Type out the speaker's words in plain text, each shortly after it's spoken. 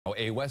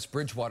A West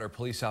Bridgewater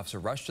police officer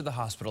rushed to the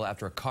hospital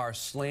after a car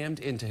slammed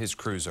into his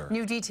cruiser.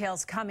 New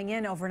details coming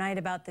in overnight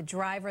about the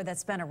driver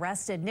that's been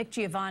arrested. Nick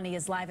Giovanni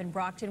is live in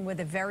Brockton with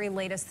the very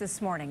latest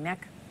this morning.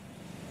 Nick?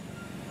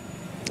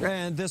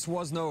 And this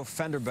was no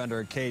fender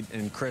bender, Kate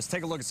and Chris.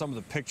 Take a look at some of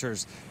the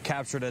pictures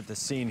captured at the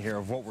scene here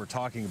of what we're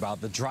talking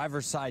about. The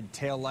driver's side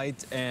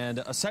taillight and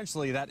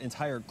essentially that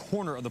entire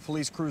corner of the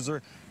police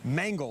cruiser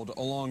mangled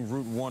along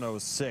Route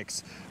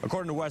 106.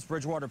 According to West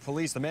Bridgewater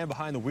police, the man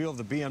behind the wheel of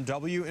the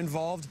BMW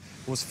involved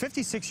was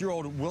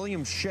 56-year-old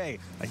William Shea.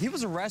 He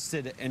was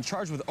arrested and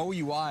charged with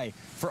OUI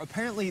for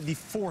apparently the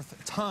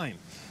fourth time.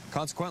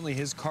 Consequently,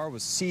 his car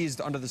was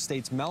seized under the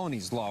state's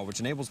Melanies law,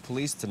 which enables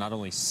police to not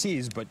only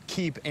seize but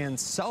keep and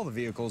sell the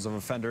vehicles of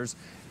offenders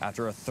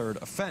after a third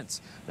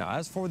offense. Now,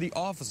 as for the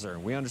officer,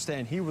 we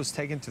understand he was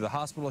taken to the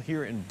hospital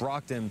here in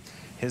Brockton.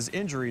 His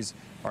injuries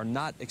are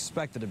not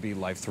expected to be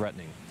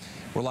life-threatening.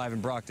 We're live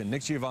in Brockton.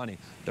 Nick Giovanni,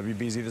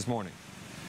 WBZ This Morning.